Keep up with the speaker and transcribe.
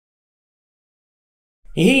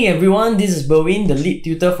Hey everyone, this is Berwin, the lead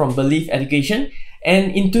tutor from Berleaf Education,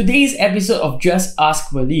 and in today's episode of Just Ask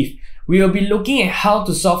Berleaf, we will be looking at how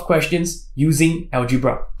to solve questions using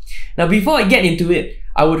algebra. Now before I get into it,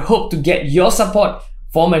 I would hope to get your support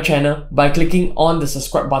for my channel by clicking on the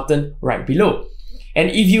subscribe button right below. And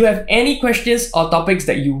if you have any questions or topics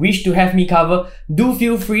that you wish to have me cover, do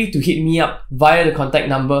feel free to hit me up via the contact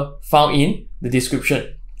number found in the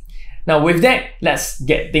description. Now with that, let's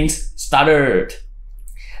get things started.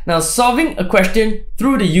 Now, solving a question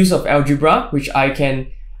through the use of algebra, which I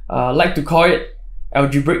can like to call it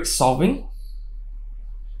algebraic solving.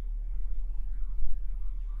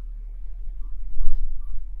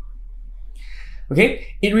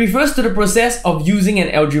 Okay, it refers to the process of using an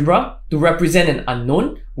algebra to represent an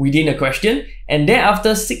unknown within a question and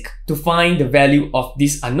thereafter seek to find the value of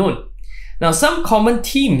this unknown. Now, some common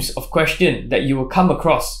themes of question that you will come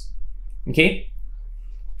across, okay,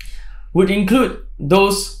 would include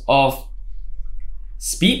those of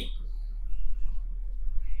speed,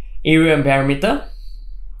 area and perimeter,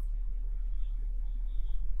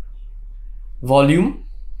 volume,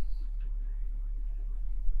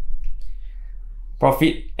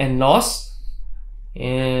 profit and loss,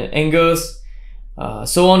 and angles,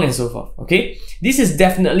 so on and so forth. Okay, this is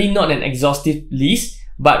definitely not an exhaustive list,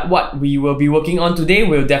 but what we will be working on today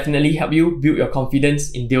will definitely help you build your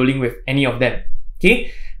confidence in dealing with any of them.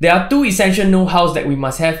 Okay, there are two essential know-hows that we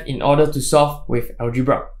must have in order to solve with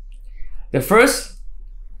algebra. The first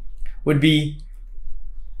would be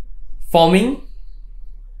forming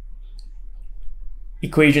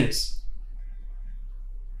equations.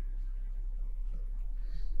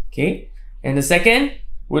 Okay, and the second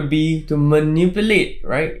would be to manipulate,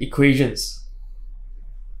 right, equations.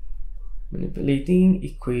 Manipulating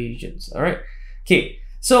equations, all right. Okay.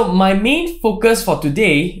 So my main focus for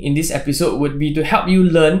today in this episode would be to help you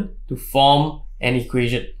learn to form an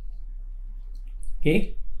equation.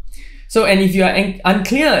 Okay. So, and if you are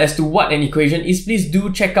unclear as to what an equation is, please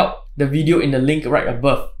do check out the video in the link right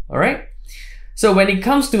above. Alright. So when it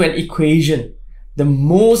comes to an equation, the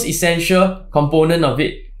most essential component of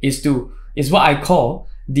it is what I call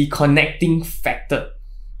the connecting factor.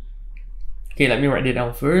 Okay, let me write it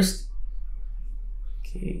down first.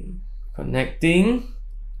 Okay, connecting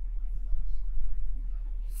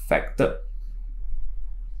factor.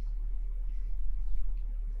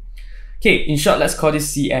 Okay, in short, let's call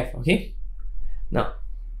this CF, okay? Now,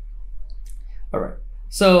 alright,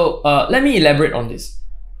 so let me elaborate on this.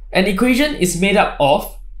 An equation is made up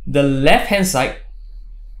of the left-hand side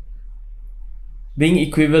being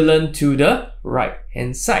equivalent to the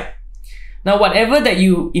right-hand side. Now, whatever that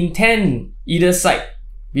you intend either side,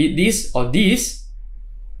 be it this or this,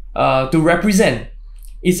 to represent,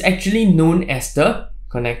 is actually known as the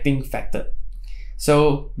connecting factor.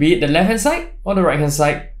 So be it the left hand side or the right hand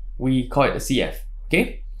side, we call it the CF.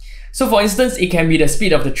 Okay, so for instance, it can be the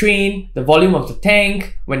speed of the train, the volume of the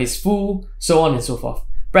tank when it's full, so on and so forth.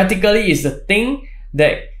 Practically is the thing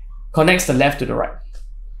that connects the left to the right.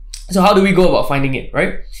 So how do we go about finding it,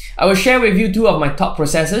 right? I will share with you two of my top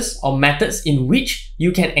processes or methods in which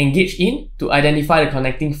you can engage in to identify the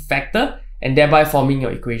connecting factor and thereby forming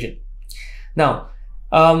your equation. Now,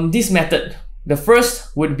 this method, the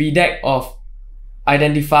first would be that of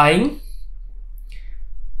identifying,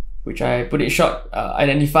 which I put it short,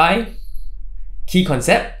 identify key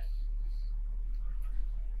concept,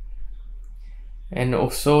 and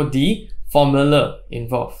also the formula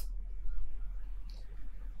involved.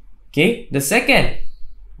 Okay, the second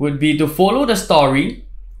would be to follow the story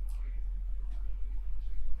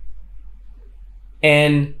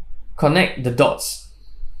and connect the dots.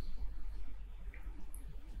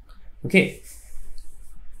 Okay.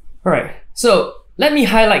 Alright, so let me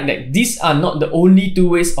highlight that these are not the only two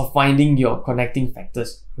ways of finding your connecting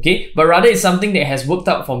factors, okay? But rather it's something that has worked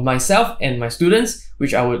out for myself and my students,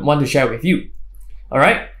 which I would want to share with you.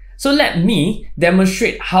 Alright, so let me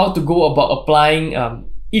demonstrate how to go about applying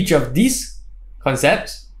each of these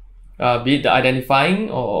concepts, be it the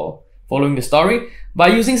identifying or following the story, by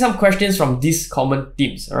using some questions from these common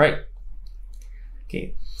themes, alright?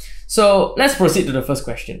 Okay, so let's proceed to the first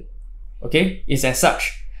question. Okay, it's as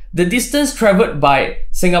such. The distance traveled by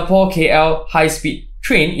Singapore KL high-speed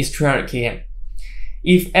train is 300 km.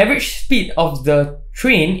 If average speed of the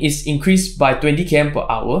train is increased by 20 km per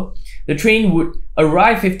hour, the train would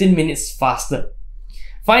arrive 15 minutes faster.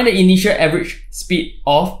 Find the initial average speed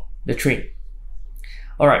of the train.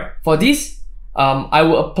 Alright, for this, I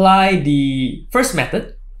will apply the first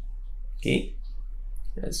method. Okay,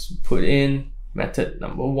 let's put in method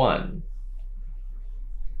number 1.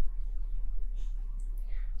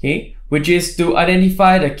 Okay, which is to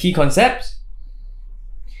identify the key concepts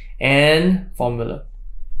and formula.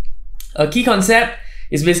 A key concept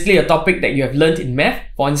is basically a topic that you have learned in math.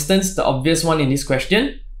 For instance, the obvious one in this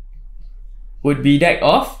question would be that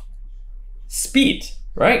of speed,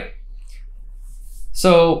 right?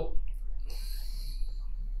 So,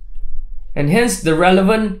 and hence the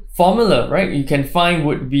relevant formula, right, you can find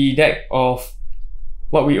would be that of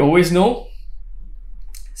what we always know.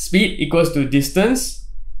 Speed equals to distance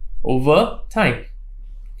over time.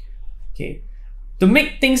 Okay. To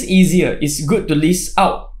make things easier, it's good to list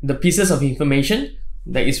out the pieces of information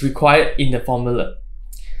that is required in the formula.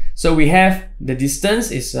 So we have the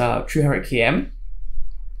distance is 300 km.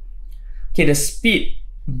 Okay, the speed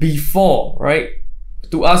before, right?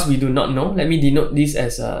 To us, we do not know. Let me denote this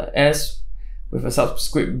as S with a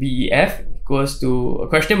subscript BEF equals to a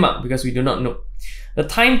question mark because we do not know. The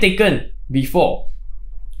time taken before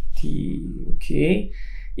T, okay,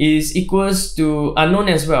 is equals to unknown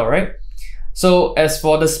as well, right? So as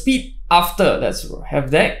for the speed after, let's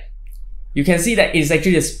have that. You can see that it's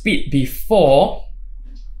actually the speed before,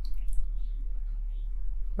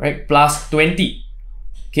 right, plus 20,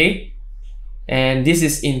 okay? And this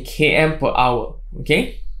is in km per hour,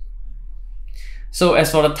 okay? So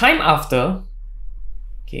as for the time after,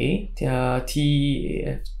 okay,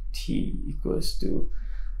 T equals to,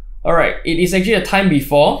 all right, it is actually the time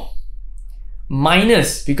before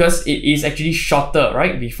minus, because it is actually shorter,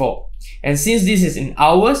 right, before. And since this is in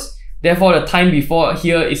hours, therefore the time before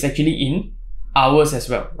here is actually in hours as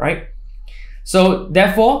well, right? So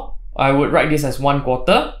therefore, I would write this as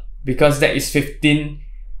 1/4 because that is 15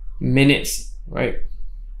 minutes, right?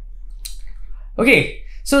 Okay,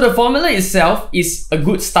 so the formula itself is a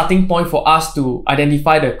good starting point for us to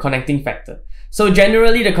identify the connecting factor. So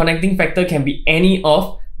generally, the connecting factor can be any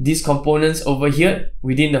of these components over here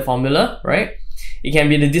within the formula, right? It can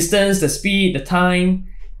be the distance, the speed, the time,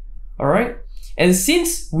 all right? And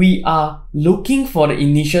since we are looking for the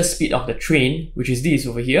initial speed of the train, which is this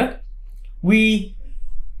over here, we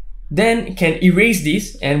then can erase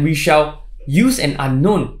this and we shall use an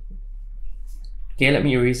unknown. Okay, let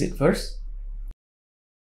me erase it first.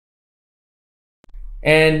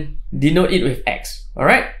 And denote it with X, all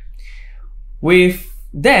right? With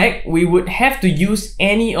that, we would have to use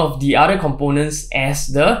any of the other components as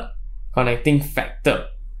the connecting factor,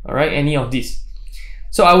 all right? Any of these.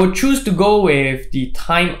 So I would choose to go with the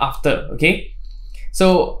time after, okay?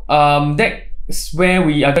 So that's where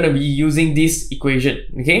we are going to be using this equation,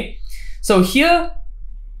 okay? So here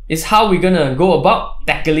is how we're going to go about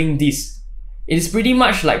tackling this. It is pretty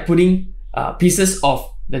much like putting pieces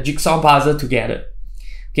of the jigsaw puzzle together.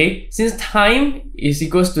 Okay, since time is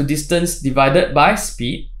equals to distance divided by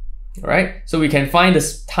speed, right? So we can find the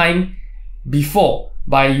time before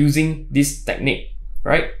by using this technique,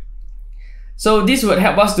 right? So this would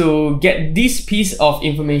help us to get this piece of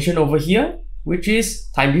information over here, which is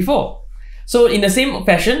time before. So in the same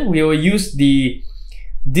fashion, we will use the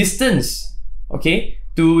distance, okay,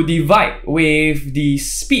 to divide with the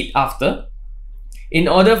speed after in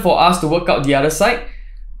order for us to work out the other side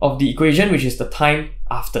of the equation, which is the time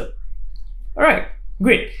after. All right,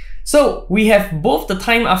 great. So we have both the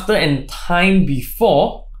time after and time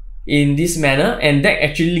before in this manner, and that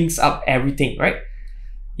actually links up everything, right?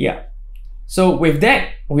 Yeah. So with that,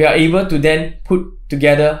 we are able to then put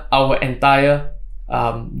together our entire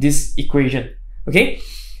this equation. Okay.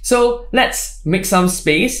 So let's make some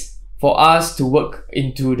space for us to work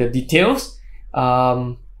into the details.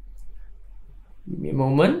 Give me a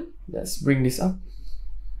moment. Let's bring this up.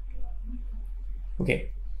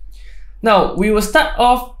 Okay. Now we will start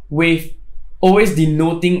off with always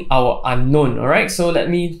denoting our unknown. All right. So let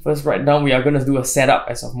me first write down. We are going to do a setup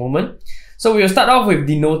as of moment. So we will start off with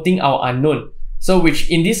denoting our unknown. So which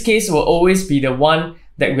in this case will always be the one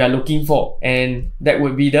that we are looking for, and that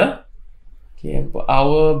would be the km per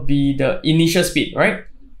hour, be the initial speed, right,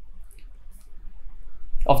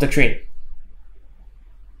 of the train.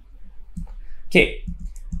 Okay.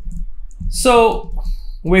 So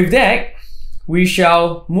with that, we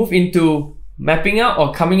shall move into mapping out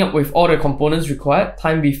or coming up with all the components required.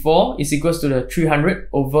 Time before is equals to the 300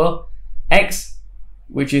 over x,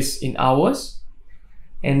 which is in hours.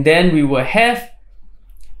 And then we will have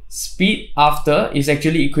speed after is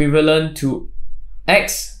actually equivalent to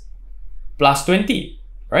x plus 20,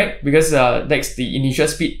 right? Because that's the initial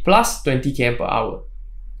speed plus 20 km per hour.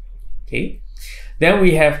 Okay. Then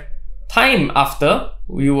we have time after.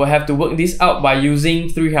 We will have to work this out by using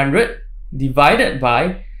 300 divided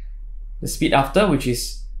by the speed after, which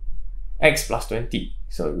is x plus 20.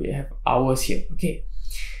 So we have hours here. Okay.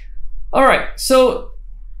 All right. So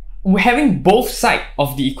having both sides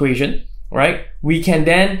of the equation, right, we can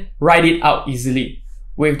then write it out easily.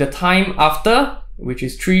 with the time after, which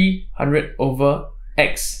is 300 over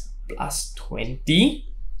x plus 20,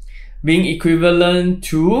 being equivalent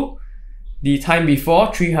to the time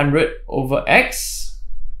before, 300 over x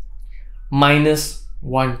minus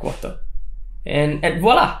 1/4. And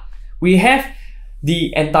voila, we have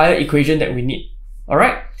the entire equation that we need.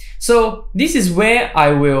 Alright, so this is where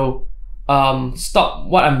I will stop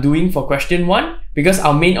what I'm doing for question 1, because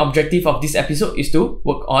our main objective of this episode is to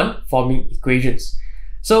work on forming equations.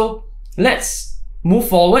 So let's move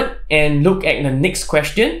forward and look at the next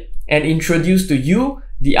question and introduce to you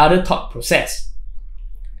the other thought process.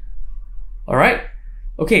 Alright,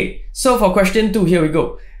 okay, so for question 2, here we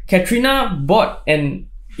go. Katrina bought an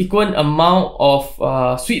equal amount of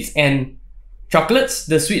sweets and chocolates.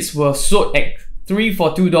 The sweets were sold at 3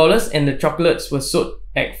 for $2 and the chocolates were sold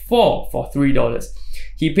at 4 for $3.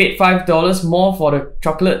 He paid $5 more for the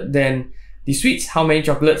chocolate than the sweets. How many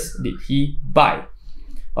chocolates did he buy?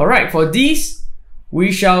 Alright, for these,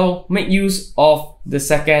 we shall make use of the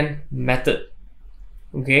second method.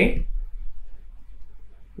 Okay,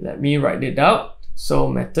 let me write it out. So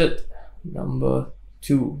method number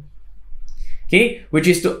 2, okay, which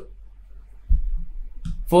is to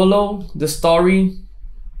follow the story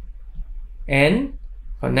and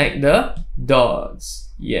connect the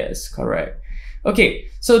dots. Yes, correct. Okay,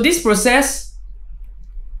 so this process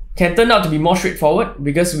can turn out to be more straightforward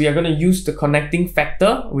because we are going to use the connecting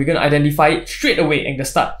factor. We're going to identify it straight away at the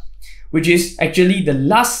start, which is actually the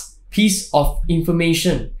last piece of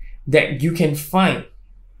information that you can find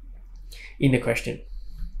in the question.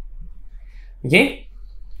 Okay,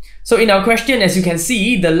 so in our question, as you can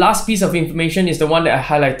see, the last piece of information is the one that I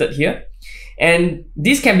highlighted here. And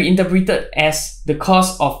this can be interpreted as the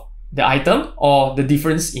cost of the item or the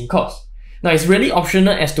difference in cost. Now, it's really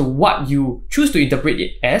optional as to what you choose to interpret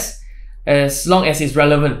it as long as it's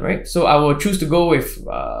relevant, right? So I will choose to go with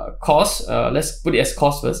cost. Let's put it as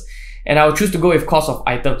cost first. And I will choose to go with cost of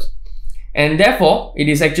items. And therefore, it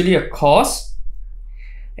is actually a cost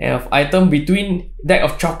of item between that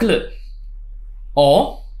of chocolate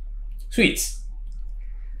or sweets.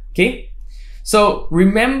 Okay? So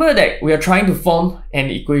remember that we are trying to form an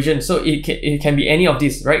equation. So it can be any of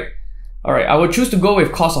these, right? Alright, I will choose to go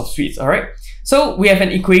with cost of sweets, alright? So we have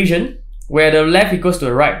an equation where the left equals to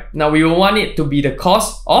the right. Now we will want it to be the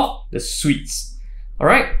cost of the sweets,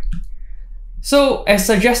 alright? So as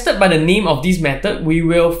suggested by the name of this method, we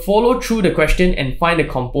will follow through the question and find the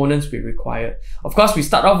components we require. Of course, we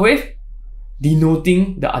start off with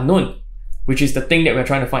denoting the unknown, which is the thing that we're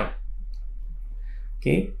trying to find.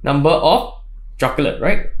 Okay, number of chocolate,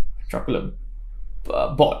 right? Chocolate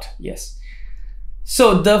bought, yes.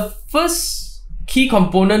 So the first key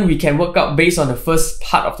component we can work out based on the first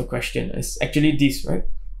part of the question is actually this, right?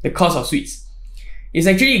 The cost of sweets. It's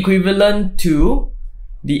actually equivalent to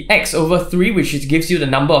the x over 3, which gives you the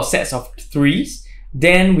number of sets of 3s.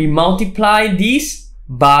 Then we multiply these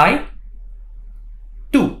by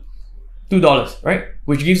 $2, right?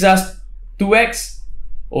 Which gives us 2x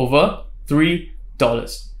over $3.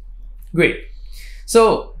 Great.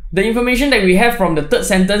 So the information that we have from the third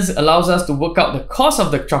sentence allows us to work out the cost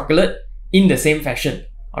of the chocolate in the same fashion.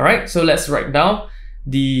 Alright, so let's write down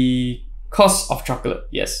the cost of chocolate.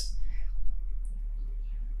 Yes.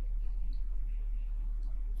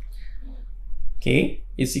 Okay,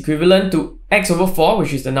 it's equivalent to x over 4,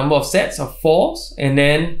 which is the number of sets of 4s, and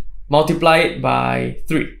then multiply it by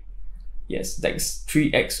 3. Yes, that's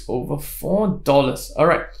 3x over $4.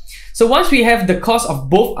 Alright, so once we have the cost of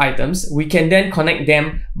both items, we can then connect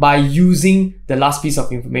them by using the last piece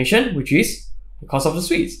of information, which is the cost of the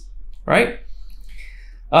sweets, right?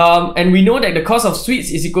 And we know that the cost of sweets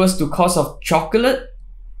is equals to cost of chocolate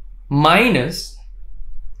minus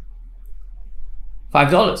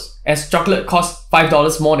 $5, as chocolate costs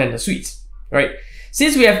 $5 more than the sweets, right?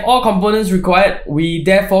 Since we have all components required, we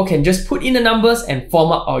therefore can just put in the numbers and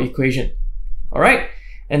form up our equation. Alright,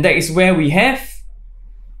 and that is where we have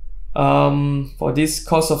for this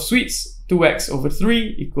cost of sweets, 2x over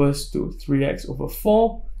 3 equals to 3x over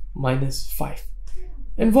 4 minus 5.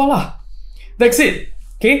 And voila! That's it.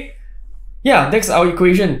 Okay? Yeah, that's our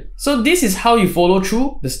equation. So this is how you follow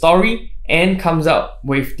through the story and comes out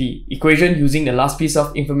with the equation using the last piece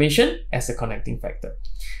of information as a connecting factor.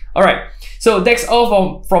 Alright, so that's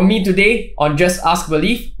all from me today on Just Ask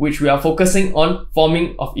Berleaf, which we are focusing on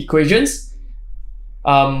forming of equations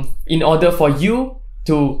in order for you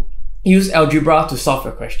to use algebra to solve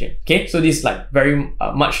your question. Okay, so this is like very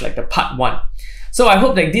much like the part 1. So I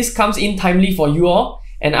hope that this comes in timely for you all,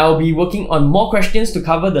 and I will be working on more questions to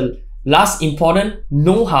cover the last important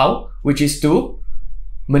know-how, which is to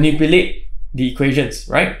manipulate the equations,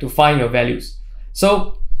 right? To find your values.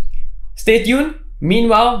 So stay tuned.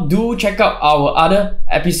 Meanwhile, do check out our other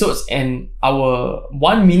episodes and our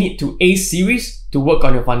 1 minute to ACE series to work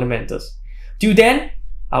on your fundamentals. Till then,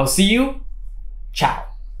 I'll see you. Ciao.